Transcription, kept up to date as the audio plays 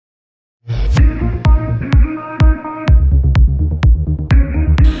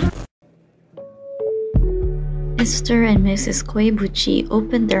Mr. and Mrs. Koibuchi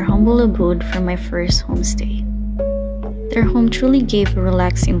opened their humble abode for my first homestay. Their home truly gave a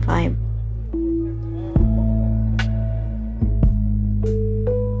relaxing vibe.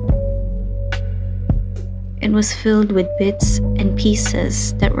 It was filled with bits and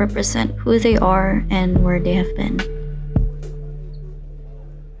pieces that represent who they are and where they have been.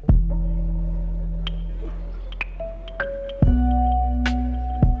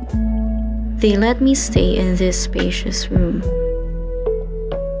 They let me stay in this spacious room.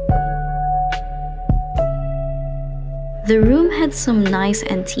 The room had some nice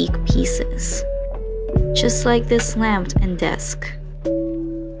antique pieces, just like this lamp and desk.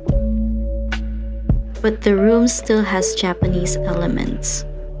 But the room still has Japanese elements.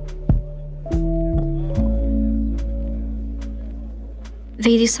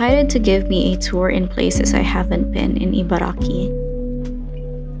 They decided to give me a tour in places I haven't been in Ibaraki.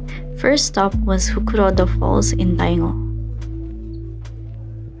 First stop was Fukuroda Falls in Daingo.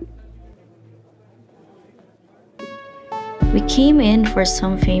 We came in for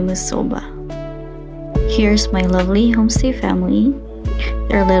some famous soba. Here's my lovely homestay family.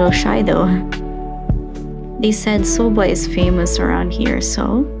 They're a little shy though. They said soba is famous around here,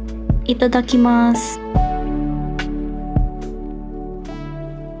 so itadakimasu.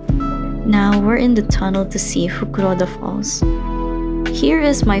 Now we're in the tunnel to see Fukuroda Falls. Here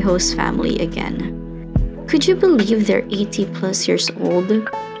is my host family again. Could you believe they're 80 plus years old,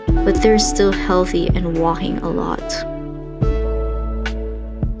 but they're still healthy and walking a lot.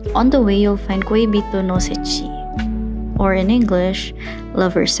 On the way, you'll find Koibito no Sechi, or in English,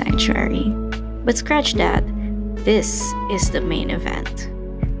 Lover Sanctuary. But scratch that, this is the main event.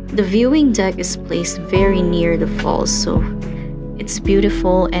 The viewing deck is placed very near the falls, so it's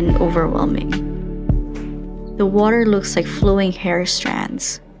beautiful and overwhelming. The water looks like flowing hair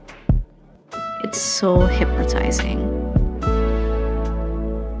strands. It's so hypnotizing.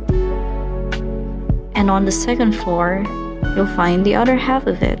 And on the second floor, you'll find the other half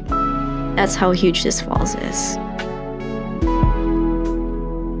of it. That's how huge this falls is.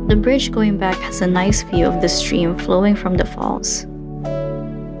 The bridge going back has a nice view of the stream flowing from the falls.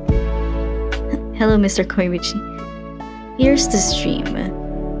 Hello, Mr. Koibuchi. Here's the stream.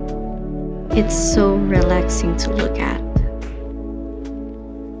 It's so relaxing to look at.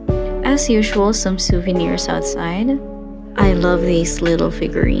 As usual, some souvenirs outside. I love these little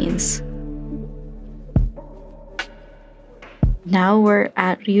figurines. Now we're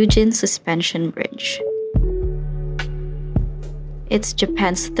at Ryujin Suspension Bridge. It's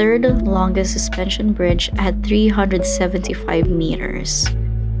Japan's third longest suspension bridge at 375 meters.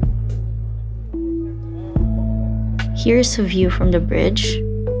 Here's a view from the bridge.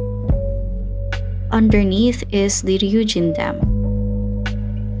 Underneath is the Ryujin Dam.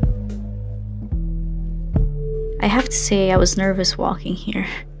 I have to say I was nervous walking here.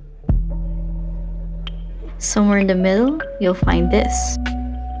 Somewhere in the middle, you'll find this.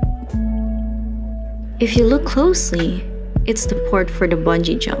 If you look closely, it's the port for the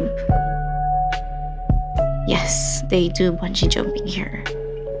bungee jump. Yes, they do bungee jumping here.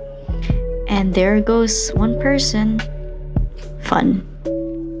 And there goes one person. Fun.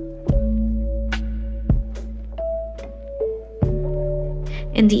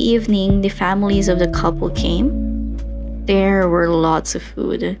 In the evening, the families of the couple came. There were lots of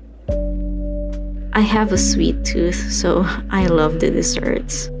food. I have a sweet tooth, so I love the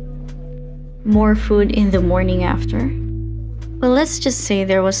desserts. More food in the morning after. But let's just say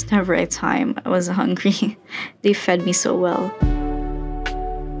there was never a time I was hungry. They fed me so well.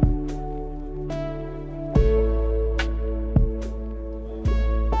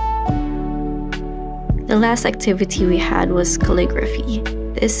 The last activity we had was calligraphy.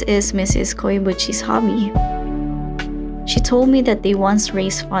 This is Mrs. Koibuchi's hobby. She told me that they once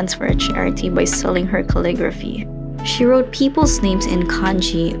raised funds for a charity by selling her calligraphy. She wrote people's names in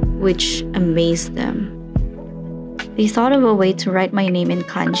kanji, which amazed them. They thought of a way to write my name in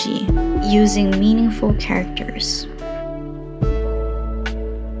kanji, using meaningful characters.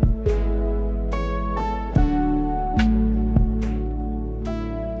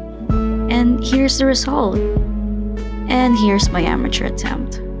 And here's the result. And here's my amateur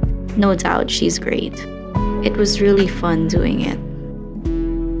attempt. No doubt she's great. It was really fun doing it.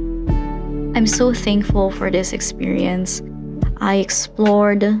 I'm so thankful for this experience. I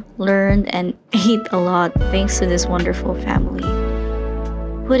explored, learned, and ate a lot thanks to this wonderful family.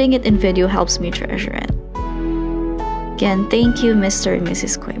 Putting it in video helps me treasure it. Again, thank you, Mr. and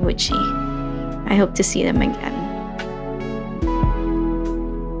Mrs. Koibuchi. I hope to see them again.